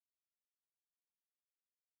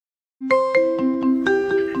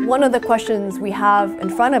One of the questions we have in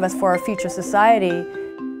front of us for our future society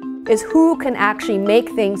is who can actually make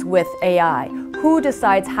things with AI? Who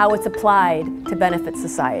decides how it's applied to benefit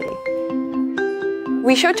society?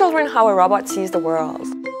 We show children how a robot sees the world.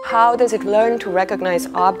 How does it learn to recognize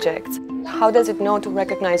objects? How does it know to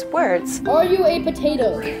recognize words? Are you a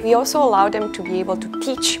potato? We also allow them to be able to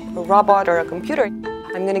teach a robot or a computer.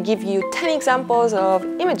 I'm going to give you 10 examples of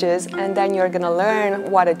images, and then you're going to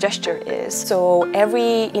learn what a gesture is. So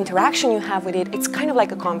every interaction you have with it, it's kind of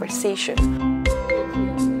like a conversation.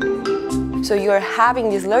 So you're having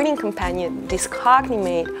this learning companion, this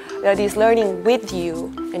Cognimate, that is learning with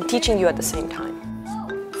you and teaching you at the same time.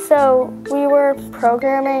 So we were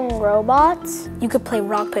programming robots. You could play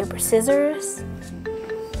rock, paper, scissors.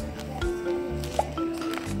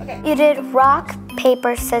 You did rock,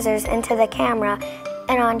 paper, scissors into the camera,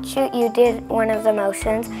 and on shoot you did one of the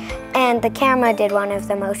motions, and the camera did one of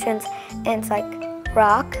the motions, and it's like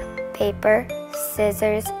rock, paper,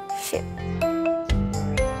 scissors, shoot.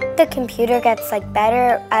 The computer gets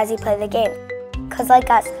better as you play the game. Because like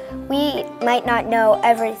us, we might not know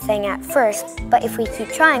everything at first, but if we keep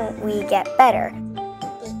trying, we get better.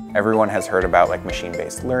 Everyone has heard about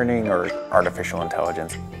machine-based learning or artificial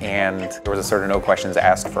intelligence, and there was a sort of no questions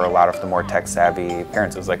asked for a lot of the more tech-savvy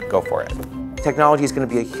parents. It was like, go for it. Technology is going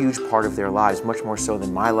to be a huge part of their lives, much more so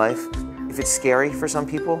than my life. If it's scary for some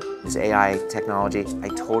people, this AI technology, I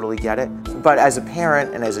totally get it. But as a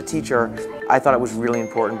parent and as a teacher, I thought it was really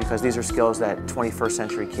important because these are skills that 21st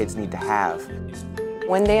century kids need to have.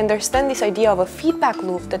 When they understand this idea of a feedback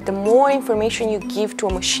loop, that the more information you give to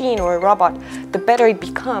a machine or a robot, the better it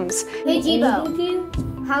becomes. Hey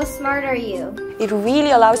Jibo, how smart are you? It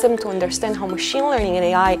really allows them to understand how machine learning and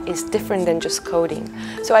AI is different than just coding.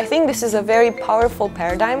 So I think this is a very powerful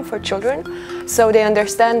paradigm for children. So they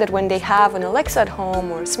understand that when they have an Alexa at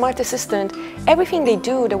home or a smart assistant, everything they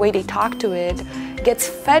do, the way they talk to it, gets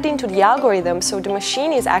fed into the algorithm, so the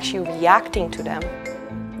machine is actually reacting to them.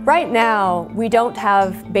 Right now, we don't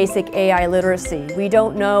have basic AI literacy. We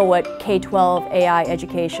don't know what K-12 AI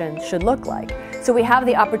education should look like. So we have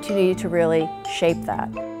the opportunity to really shape that.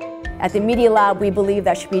 At the Media Lab, we believe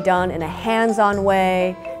that should be done in a hands-on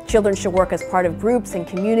way. Children should work as part of groups and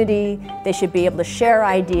community. They should be able to share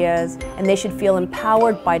ideas, and they should feel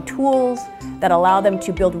empowered by tools that allow them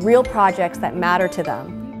to build real projects that matter to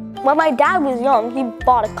them. When my dad was young, he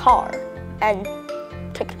bought a car and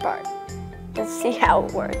took it apart to see how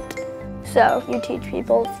it worked. So you teach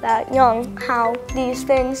people that young how these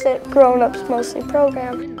things that grown-ups mostly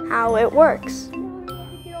program, how it works.